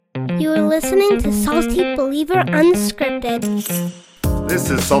You are listening to Salty Believer Unscripted.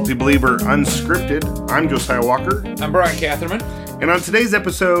 This is Salty Believer Unscripted. I'm Josiah Walker. I'm Brian Catherman. And on today's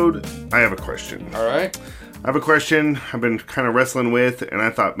episode, I have a question. All right. I have a question I've been kind of wrestling with, and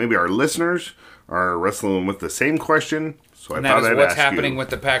I thought maybe our listeners are wrestling with the same question. So And I that thought is I'd what's ask happening you. with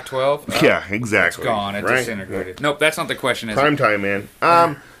the Pac-12? Yeah, exactly. It's gone. It right? disintegrated. Nope, that's not the question, is Prime it? time,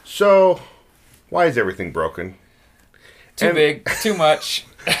 man. So, why is everything broken? Too big, too much.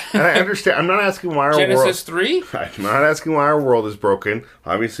 And I understand. I'm not asking why our Genesis 3? I'm not asking why our world is broken.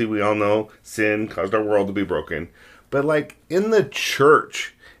 Obviously, we all know sin caused our world to be broken. But, like, in the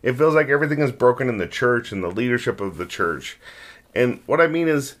church, it feels like everything is broken in the church and the leadership of the church. And what I mean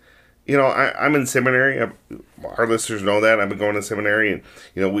is, you know, I'm in seminary. Our listeners know that. I've been going to seminary. And,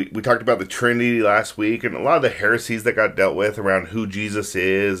 you know, we talked about the Trinity last week and a lot of the heresies that got dealt with around who Jesus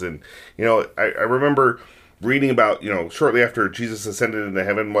is. And, you know, I remember reading about, you know, shortly after Jesus ascended into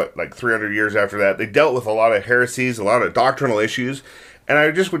heaven, like 300 years after that, they dealt with a lot of heresies, a lot of doctrinal issues. And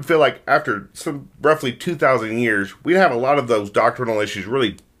I just would feel like after some roughly 2,000 years, we'd have a lot of those doctrinal issues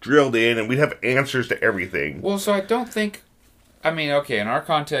really drilled in, and we'd have answers to everything. Well, so I don't think... I mean, okay, in our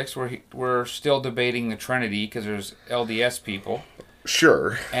context, we're still debating the Trinity because there's LDS people.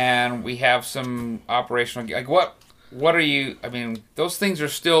 Sure. And we have some operational... Like, what are you... I mean, those things are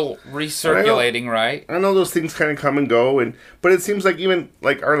still recirculating, right? I know those things kind of come and go, but it seems like even,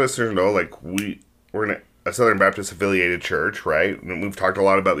 like, our listeners know, like, we're in a Southern Baptist affiliated church, right? And we've talked a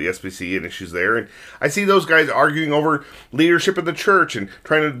lot about the SBC and issues there. And I see those guys arguing over leadership of the church and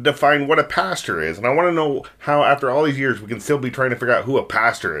trying to define what a pastor is. And I want to know how, after all these years, we can still be trying to figure out who a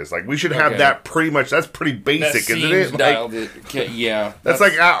pastor is. Like, we should have that pretty much. That's pretty basic, isn't it? Dialed yeah. That's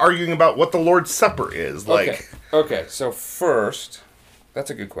like arguing about what the Lord's Supper is. Like, Okay, so first, that's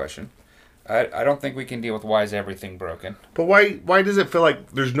a good question. I don't think we can deal with why is everything broken. But why does it feel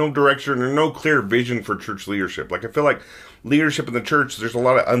like there's no direction or no clear vision for church leadership? Like, I feel like leadership in the church, there's a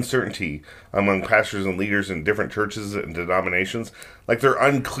lot of uncertainty among pastors and leaders in different churches and denominations. Like, they're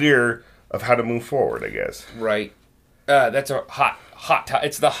unclear of how to move forward, I guess. Right. That's a hot topic.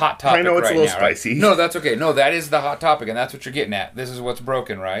 It's the hot topic. I know it's right a little now, spicy. Right? No, that's okay. No, that is the hot topic, and that's what you're getting at. This is what's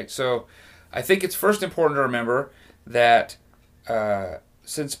broken, right? So I think it's first important to remember that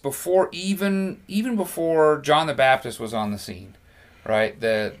since before, even before John the Baptist was on the scene, right?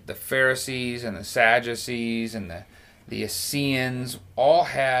 The Pharisees and the Sadducees and the Essenes all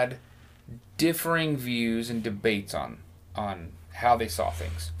had differing views and debates on how they saw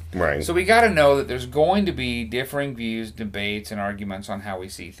things. Right. So we got to know that there's going to be differing views, debates, and arguments on how we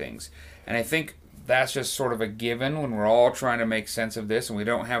see things. And I think that's just sort of a given when we're all trying to make sense of this and we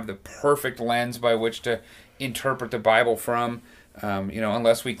don't have the perfect lens by which to interpret the Bible from,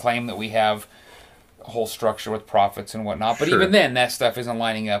 unless we claim that we have a whole structure with prophets and whatnot. But even then, that stuff isn't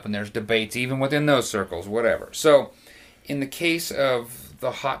lining up, and there's debates even within those circles, whatever. So in the case of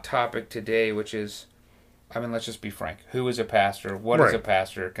the hot topic today, which is, I mean, let's just be frank. Who is a pastor? What is a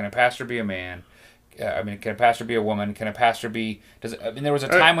pastor? Can a pastor be a man? Can a pastor be a woman? Can a pastor be... there was a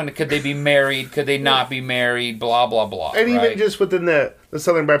time when could they be married? Could they not be married? Blah, blah, blah. And right? even just within the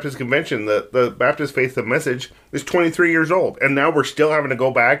Southern Baptist Convention, the Baptist Faith of Message is 23 years old. And now we're still having to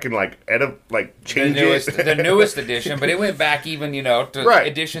go back and, change the newest edition. But it went back even, to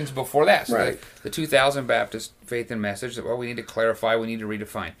editions before that. So the 2000 Baptist Faith and Message, that, we need to clarify, we need to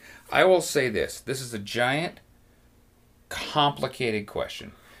redefine. I will say this. This is a giant, complicated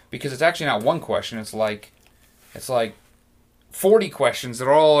question. Because it's actually not one question. It's like 40 questions that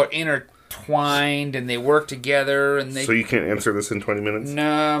are all intertwined and they work together. And they. So you can't answer this in 20 minutes?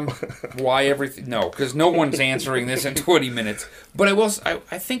 No. Why everything? No, because no one's answering this in 20 minutes. But I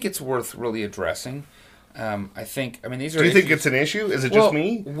think it's worth really addressing. These are. Do you think it's an issue? Is it just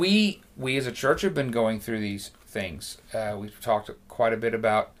me? We as a church have been going through these things. We've talked quite a bit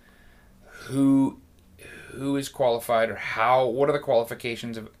about who is qualified or what are the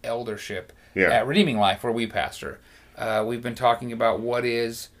qualifications of eldership at Redeeming Life where we pastor. We've been talking about what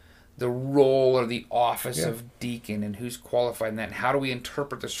is the role or the office of deacon and who's qualified in that and how do we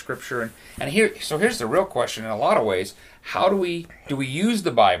interpret the scripture here's the real question in a lot of ways. How do we use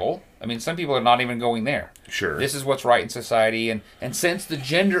the Bible? I mean, some people are not even going there. Sure. This is what's right in society, and since the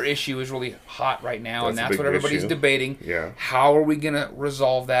gender issue is really hot right now, and that's what everybody's debating, how are we going to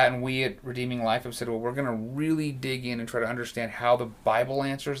resolve that? And we at Redeeming Life have said, well, we're going to really dig in and try to understand how the Bible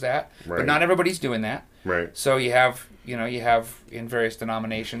answers that. Right. But not everybody's doing that. Right. So you have in various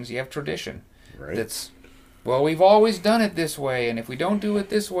denominations, you have tradition that's well, we've always done it this way, and if we don't do it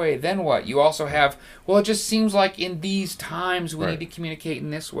this way, then what? You also have, well, it just seems like in these times we need to communicate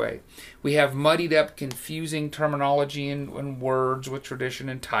in this way. We have muddied up, confusing terminology and words with tradition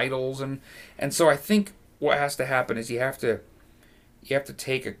and titles, and so I think what has to happen is you have to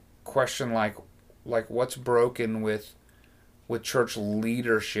take a question like what's broken with church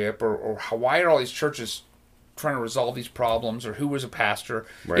leadership, or why are all these churches trying to resolve these problems, or who was a pastor?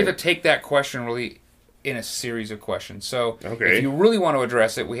 You have to take that question really in a series of questions. So if you really want to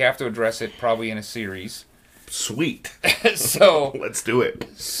address it, we have to address it probably in a series. Sweet. So let's do it.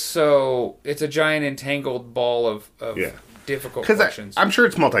 So it's a giant entangled ball of difficult questions. I'm sure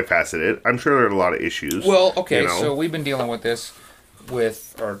it's multifaceted. I'm sure there are a lot of issues. Well, okay, so we've been dealing with this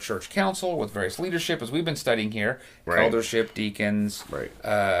with our church council, with various leadership, as we've been studying here, eldership, deacons,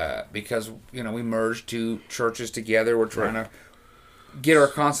 because we merged two churches together. We're trying to get our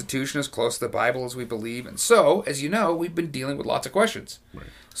constitution as close to the Bible as we believe, and so, as you know, we've been dealing with lots of questions.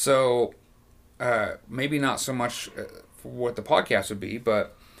 So maybe not so much for what the podcast would be,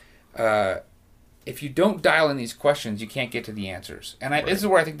 but if you don't dial in these questions, you can't get to the answers. And this is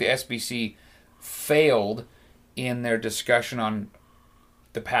where I think the SBC failed in their discussion on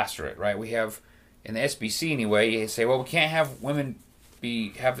the pastorate, right? We have, in the SBC anyway, you say, well, we can't have women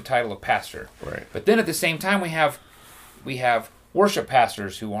have the title of pastor. But then at the same time, we have worship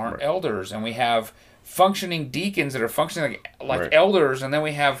pastors who aren't elders, and we have functioning deacons that are functioning like elders, and then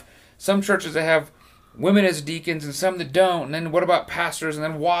we have some churches that have women as deacons and some that don't, and then what about pastors, and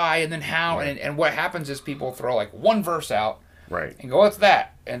then why, and then how, and what happens is people throw like one verse out and go, what's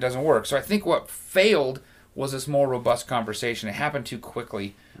that? And it doesn't work. So I think what failed was this more robust conversation. It happened too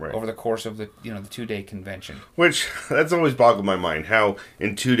quickly over the course of the the 2-day convention. Which, that's always boggled my mind, how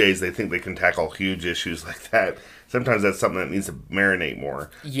in 2 days they think they can tackle huge issues like that. Sometimes that's something that needs to marinate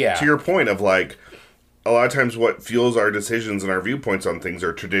more. Yeah. To your point of like, a lot of times what fuels our decisions and our viewpoints on things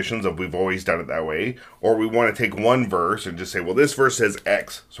are traditions of we've always done it that way, or we want to take one verse and just say, well, this verse says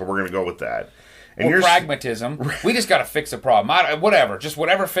X, so we're going to go with that. And pragmatism. We just got to fix the problem.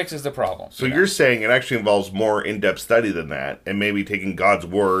 Whatever fixes the problem. So you're saying it actually involves more in-depth study than that, and maybe taking God's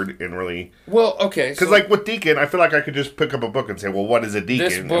word and really... Well, okay. Because like with deacon, I feel like I could just pick up a book and say, well, what is a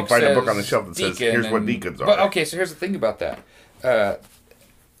deacon? And find a book on the shelf that says, here's what deacons are. But okay, so here's the thing about that.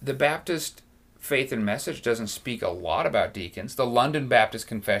 The Baptist Faith and Message doesn't speak a lot about deacons. The London Baptist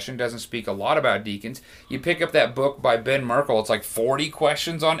Confession doesn't speak a lot about deacons. You pick up that book by Ben Merkel, it's like 40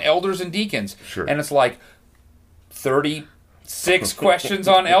 questions on elders and deacons. Sure. And it's like 36 questions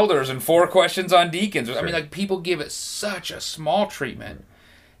on elders and 4 questions on deacons. Sure. I mean, like, people give it such a small treatment.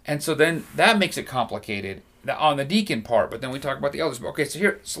 And so then that makes it complicated on the deacon part, but then we talk about the elders. Okay,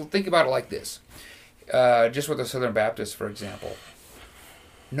 so think about it like this. Just with the Southern Baptists, for example.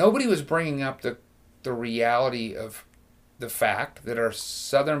 Nobody was bringing up the reality of the fact that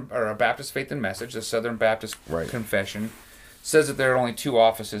our Baptist Faith and Message, the Southern Baptist Confession, says that there are only 2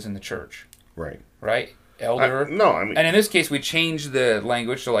 offices in the church. Right? Elder. And in this case, we changed the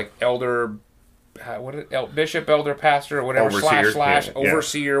language to like elder, bishop, elder, pastor, or whatever, /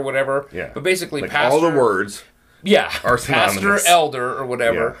 overseer, whatever. Yeah. But basically, like pastor. All the words. Yeah. Are synonymous. Pastor, elder, or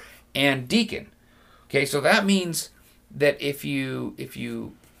whatever, and deacon. Okay, so that means that if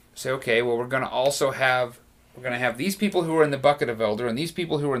you say, okay, well, we're going to have these people who are in the bucket of elder, and these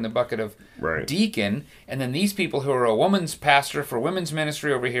people who are in the bucket of deacon, and then these people who are a woman's pastor for women's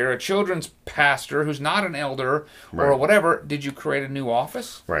ministry over here, a children's pastor who's not an elder, or whatever. Did you create a new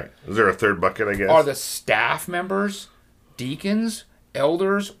office? Is there a third bucket, I guess? Are the staff members deacons,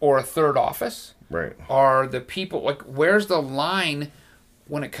 elders, or a third office? Are the people, like, where's the line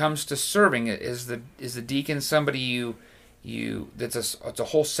when it comes to serving? Is the deacon somebody it's a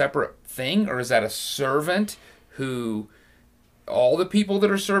whole separate thing, or is that a servant who all the people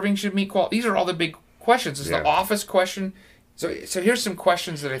that are serving should meet quality? These are all the big questions. It's the office question. So here's some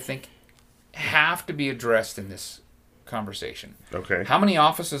questions that I think have to be addressed in this conversation. Okay. How many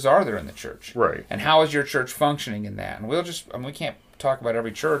offices are there in the church? Right. And how is your church functioning in that? And we can't talk about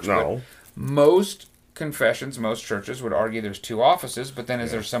every church, but most confessions, most churches would argue there's 2 offices, but then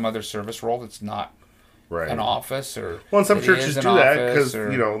is there some other service role that's not an office? Or and some churches do that because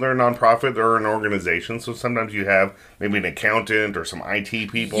they're a nonprofit, they're an organization, so sometimes you have maybe an accountant or some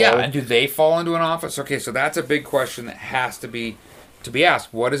IT people. Yeah, and do they fall into an office? Okay, so that's a big question that has to be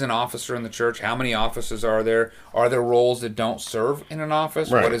asked. What is an officer in the church? How many offices are there? Are there roles that don't serve in an office?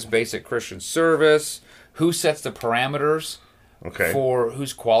 What is basic Christian service? Who sets the parameters for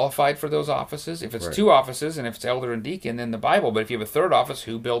who's qualified for those offices? If it's 2 offices, and if it's elder and deacon, then the Bible. But if you have a third office,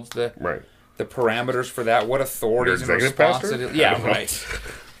 who builds the parameters for that? What authorities and responsibilities? Yeah, right.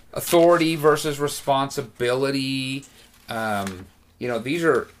 authority versus responsibility.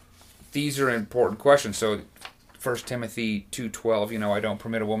 These are important questions. So 1 Timothy 2:12, I don't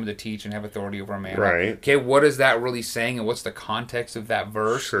permit a woman to teach and have authority over a man. Right. Okay, what is that really saying, and what's the context of that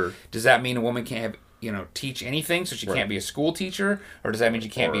verse? Sure. Does that mean a woman can't teach anything, so she can't be a school teacher? Or does that mean she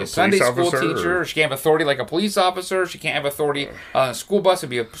can't be a Sunday school teacher? Or she can't have authority like a police officer? She can't have authority on a school bus and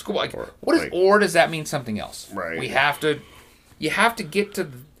be a school... Or does that mean something else? Right. You have to get to...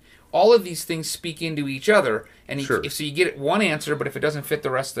 All of these things speak into each other, and so you get one answer, but if it doesn't fit the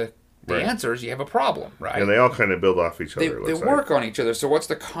rest of the answers, you have a problem, right? Yeah, they all kind of build off each other. They work on each other. So what's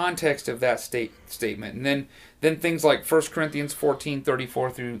the context of that statement? And then things like 1 Corinthians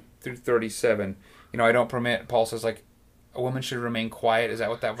 14:34 through 37. I don't permit. Paul says a woman should remain quiet. Is that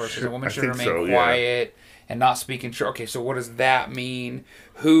what that verse is? A woman should remain quiet and not speak in church. Okay, so what does that mean?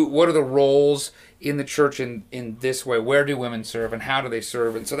 What are the roles in the church in this way? Where do women serve and how do they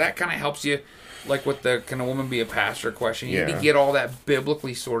serve? And so that kind of helps you, like with the can a woman be a pastor question. You need to get all that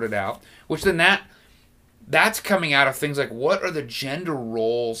biblically sorted out, which then that's coming out of things like what are the gender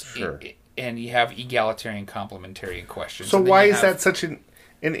roles and you have egalitarian complementarian questions. So why is that such an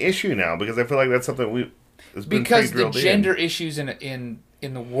issue now? Because I feel like that's something because the gender issues in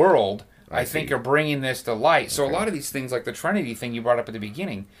the world I think are bringing this to light. So a lot of these things, like the Trinity thing you brought up at the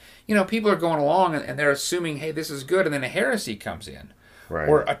beginning, people are going along and they're assuming, hey, this is good, and then a heresy comes in,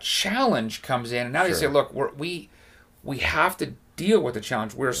 or a challenge comes in, and now they say, look, we have to deal with the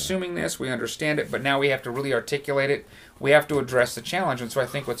challenge. We're assuming this, we understand it, but now we have to really articulate it. We have to address the challenge, and so I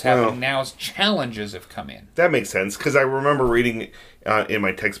think what's happening now is challenges have come in. That makes sense, because I remember reading in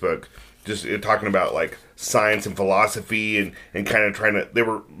my textbook just talking about like science and philosophy and kind of trying to the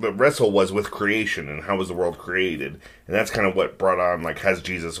wrestle was with creation and how was the world created, and that's kind of what brought on like has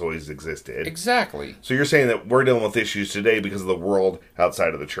Jesus always existed. Exactly. So you're saying that we're dealing with issues today because of the world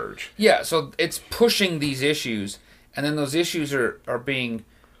outside of the church. Yeah, so it's pushing these issues, and then those issues are being,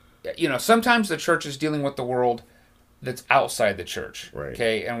 sometimes the church is dealing with the world that's outside the church. Right.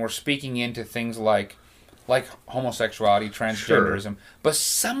 Okay, and we're speaking into things like homosexuality, transgenderism, but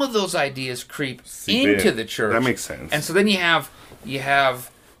some of those ideas creep into the church. That makes sense. And so then you have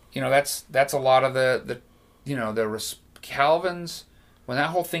that's a lot of the Calvins, when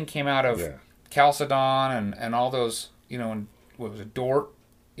that whole thing came out of Chalcedon and all those, and what was it, Dort?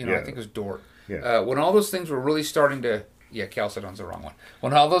 I think it was Dort. Yeah. When all those things were really starting to, Chalcedon's the wrong one.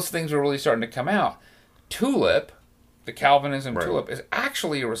 When all those things were really starting to come out, Tulip, the Calvinism tulip, is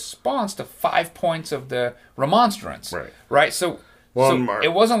actually a response to 5 points of the Remonstrance. Right? So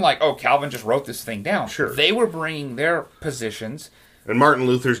it wasn't like, Calvin just wrote this thing down. Sure. They were bringing their positions. And Martin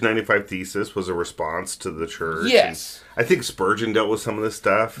Luther's 95 Thesis was a response to the church. Yes. And I think Spurgeon dealt with some of this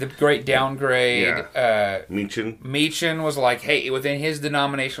stuff. The Great Downgrade. Yeah. Meechin was like, hey, within his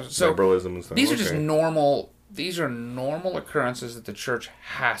denomination. So liberalism and stuff. These are just normal... These are normal occurrences that the church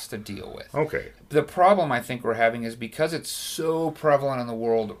has to deal with. Okay. The problem I think we're having is because it's so prevalent in the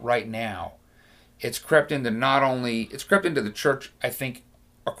world right now, it's crept into the church, I think,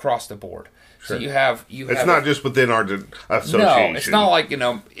 across the board. Sure. So you have it's not just within our association. No, it's not like,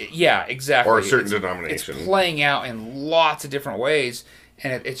 exactly. Or a certain denomination. It's playing out in lots of different ways,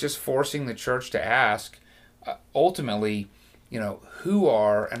 and it's just forcing the church to ask, ultimately, who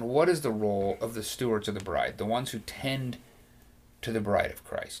are and what is the role of the stewards of the bride, the ones who tend to the bride of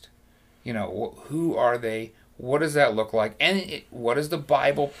Christ? Who are they? What does that look like? And what is the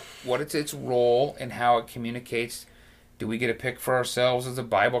Bible? What is its role and how it communicates? Do we get a pick for ourselves? Does the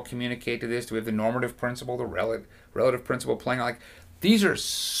Bible communicate to this? Do we have the normative principle, the relative principle playing out? Like, these are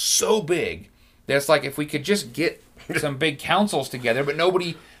so big that it's like if we could just get some big councils together, but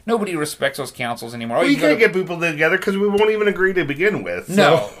nobody respects those councils anymore. Well, you can't get people together because we won't even agree to begin with.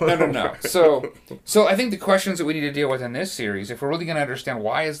 So. No. So I think the questions that we need to deal with in this series, if we're really going to understand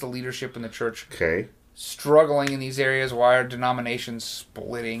why is the leadership in the church struggling in these areas, why are denominations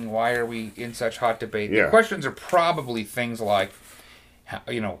splitting, why are we in such hot debate? The questions are probably things like,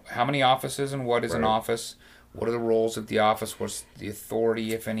 how many offices and what is an office? What are the roles of the office? What's the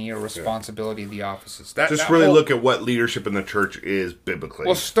authority, if any, or responsibility of the offices? Look at what leadership in the church is biblically.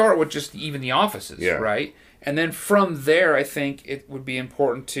 We'll start with just even the offices, right? And then from there, I think it would be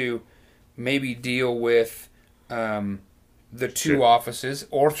important to maybe deal with the two offices,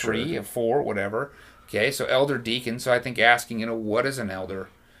 or three, or four, whatever. Okay, so elder, deacon. So I think asking, what is an elder?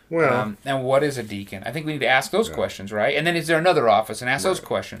 Well, and what is a deacon? I think we need to ask those questions, right? And then is there another office? And ask those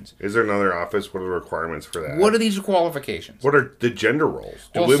questions. Is there another office? What are the requirements for that? What are these qualifications? What are the gender roles?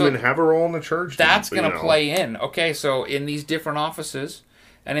 Do women have a role in the church? That's going to play in. Okay, so in these different offices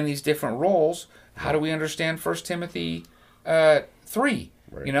and in these different roles, how do we understand 1 Timothy 3?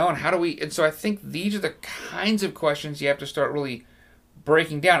 Right. You know, and how do we... And so I think these are the kinds of questions you have to start really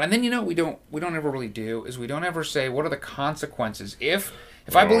breaking down. And then, we don't ever really do, is we don't ever say, what are the consequences? If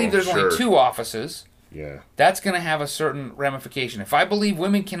I believe there's only 2 offices... Yeah. That's going to have a certain ramification. If I believe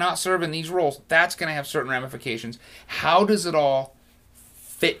women cannot serve in these roles, that's going to have certain ramifications. How does it all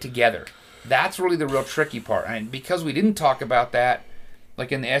fit together? That's really the real tricky part. And because we didn't talk about that,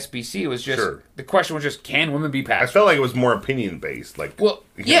 like in the SBC, it was just, the question was just, can women be pastors? I felt like it was more opinion-based. Like, well,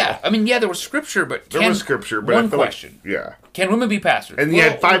 yeah. I mean, there was scripture, but there was scripture, but one question. Yeah. Can women be pastors? And you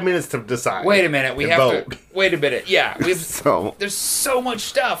had 5 minutes to decide. Wait a minute. We have vote. to... Wait a minute. Yeah. There's so much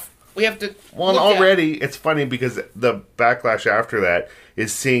stuff. We have to. Well, and already it's funny because the backlash after that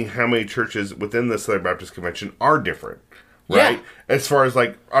is seeing how many churches within the Southern Baptist Convention are different, right? Yeah. As far as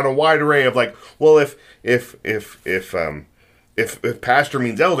like on a wide array of like, well, if pastor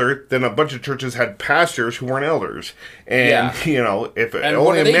means elder, then a bunch of churches had pastors who weren't elders, and if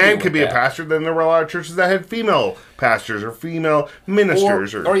only a man could be a pastor, then there were a lot of churches that had female pastors or female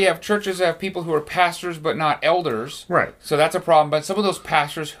ministers, or you have churches that have people who are pastors but not elders, right? So that's a problem. But some of those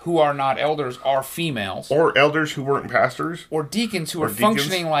pastors who are not elders are females, or elders who weren't pastors, or deacons who are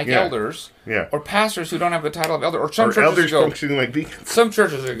functioning like elders, or pastors who don't have the title of elder, or some churches elders functioning like deacons. Some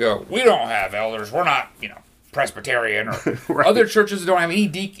churches that go, we don't have elders, we're not, Presbyterian, or other churches that don't have any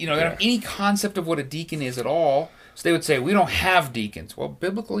deacon, they don't have any concept of what a deacon is at all. So they would say, we don't have deacons. Well,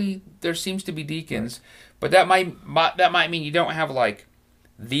 biblically, there seems to be deacons, but that might mean you don't have like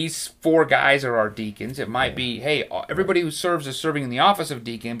these 4 guys are our deacons. It might be, hey, everybody who serves is serving in the office of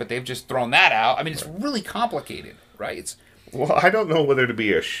deacon, but they've just thrown that out. I mean, it's really complicated, right? Well, I don't know whether to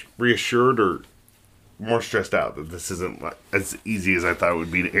be reassured or more stressed out that this isn't as easy as I thought it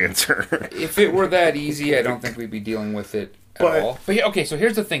would be to answer. If it were that easy, I don't think we'd be dealing with it at all. But okay, so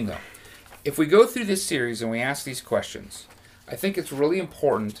here's the thing, though. If we go through this series and we ask these questions, I think it's really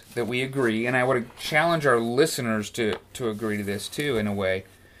important that we agree, and I would challenge our listeners to agree to this, too, in a way.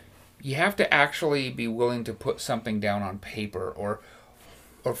 You have to actually be willing to put something down on paper or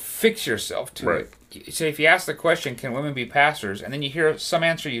fix yourself to it. So if you ask the question, can women be pastors, and then you hear some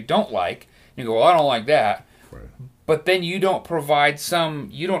answer you don't like, you go, well, I don't like that. Right. But then you don't provide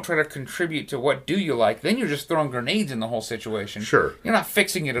you don't try to contribute to what do you like. Then you're just throwing grenades in the whole situation. Sure. You're not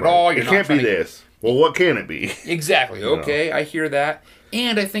fixing it at all. It can't be this. Well, what can it be? Exactly. Okay, I hear that.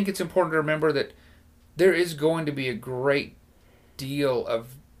 And I think it's important to remember that there is going to be a great deal of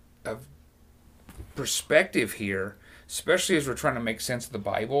perspective here, especially as we're trying to make sense of the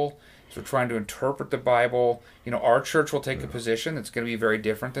Bible. So we're trying to interpret the Bible. Our church will take a position that's going to be very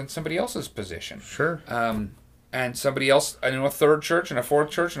different than somebody else's position. Sure. And somebody else, a third church and a fourth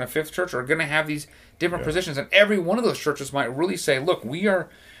church and a fifth church are going to have these different positions. And every one of those churches might really say, look, we are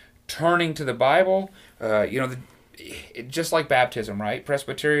turning to the Bible. Just like baptism, right?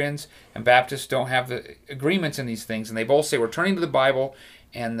 Presbyterians and Baptists don't have the agreements in these things. And they both say we're turning to the Bible.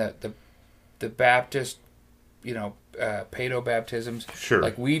 And the Baptist, pedo baptisms. Sure.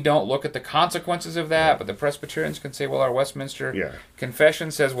 Like, we don't look at the consequences of that, but the Presbyterians can say, well, our Westminster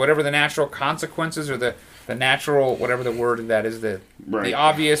Confession says whatever the natural consequences or the natural, whatever the word of that is, the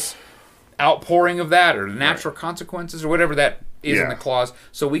obvious outpouring of that or the natural consequences or whatever that is in the clause.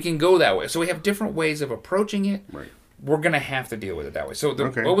 So we can go that way. So we have different ways of approaching it. Right. We're going to have to deal with it that way. So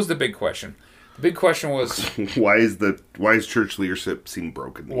what was the big question? The big question was why is church leadership seem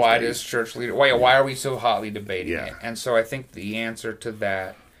broken these why days? does church leader why are we so hotly debating it? And so I think the answer to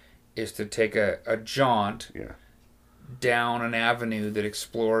that is to take a jaunt down an avenue that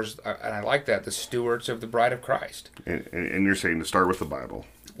explores, and I like that, the stewards of the bride of Christ. And you're saying to start with the Bible.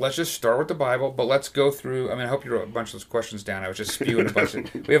 Let's just start with the Bible, but let's go through. I hope you wrote a bunch of those questions down. I was just spewing a bunch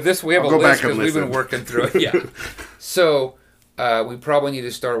of. We have a list because we've been working through it. Yeah. So we probably need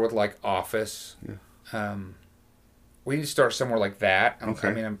to start with like office. Yeah. We need to start somewhere like that. Okay.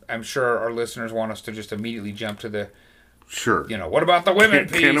 I mean, I'm sure our listeners want us to just immediately jump to the. Sure. What about the women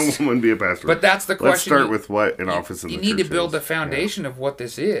piece? Can a woman be a pastor? But that's the question. Let's start with what an office in the church is. You need to build the foundation of what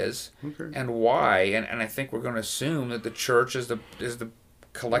this is and why. And I think we're going to assume that the church is the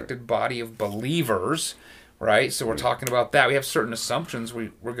collected body of believers, right? So we're talking about that. We have certain assumptions we're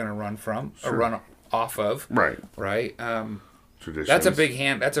going to run from or run off of. Right. Right. Traditions. That's a big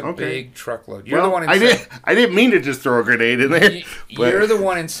That's a big truckload. You're the one in I didn't mean to just throw a grenade in there. You're the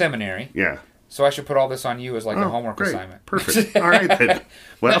one in seminary. Yeah. So I should put all this on you as like a homework assignment. Perfect. All right then.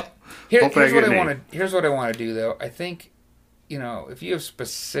 Well, here's what I want to do though. I think, if you have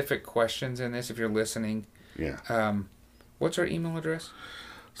specific questions in this, if you're listening, what's our email address?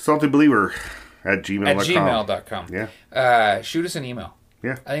 saltybeliever@gmail.com. Yeah. Shoot us an email.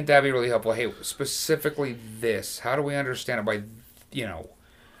 Yeah. I think that'd be really helpful. Hey, specifically this. How do we understand it by,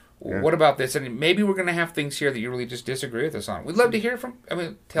 What about this? And maybe we're going to have things here that you really just disagree with us on. We'd love to hear from.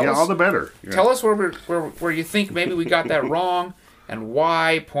 Tell us. All the better. Yeah. Tell us where you think maybe we got that wrong and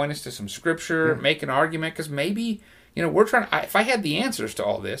why. Point us to some scripture. Make an argument, because maybe we're trying. If I had the answers to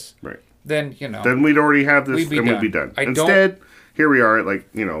all this, right? Then then we'd already have this. We'd be done. Instead, here we are.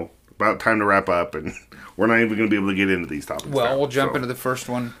 About time to wrap up, and we're not even going to be able to get into these topics. Well, we'll jump into the first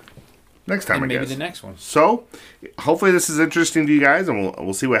one. Next time, and I guess. Maybe the next one. So, hopefully this is interesting to you guys, and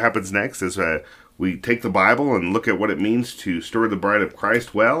we'll see what happens next as we take the Bible and look at what it means to steward the bride of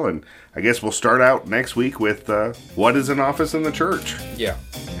Christ well. And I guess we'll start out next week with what is an office in the church. Yeah,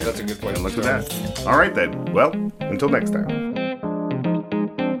 that's a good place to look start. at that. All right, then. Well, until next time.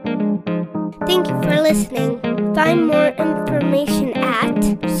 Thank you for listening. Find more information at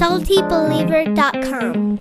saltybeliever.com.